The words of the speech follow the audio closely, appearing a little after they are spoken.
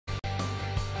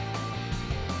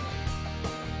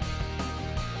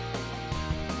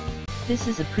This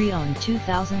is a pre-owned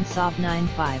 2000 Saab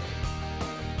 9.5.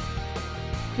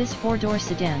 This 4-door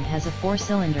sedan has a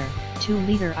 4-cylinder,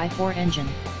 2-liter i4 engine,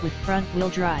 with front-wheel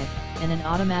drive, and an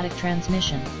automatic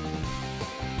transmission.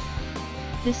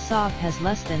 This Saab has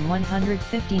less than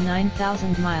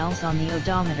 159,000 miles on the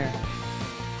odometer.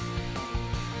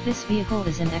 This vehicle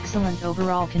is in excellent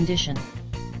overall condition.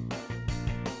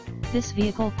 This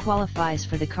vehicle qualifies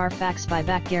for the Carfax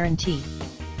buyback guarantee.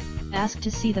 Ask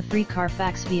to see the free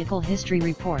Carfax vehicle history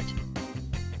report.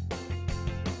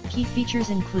 Key features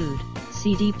include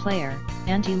CD player,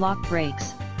 anti-lock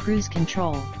brakes, cruise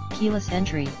control, keyless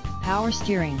entry, power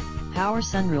steering, power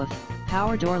sunroof,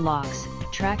 power door locks,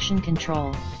 traction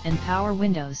control, and power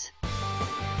windows.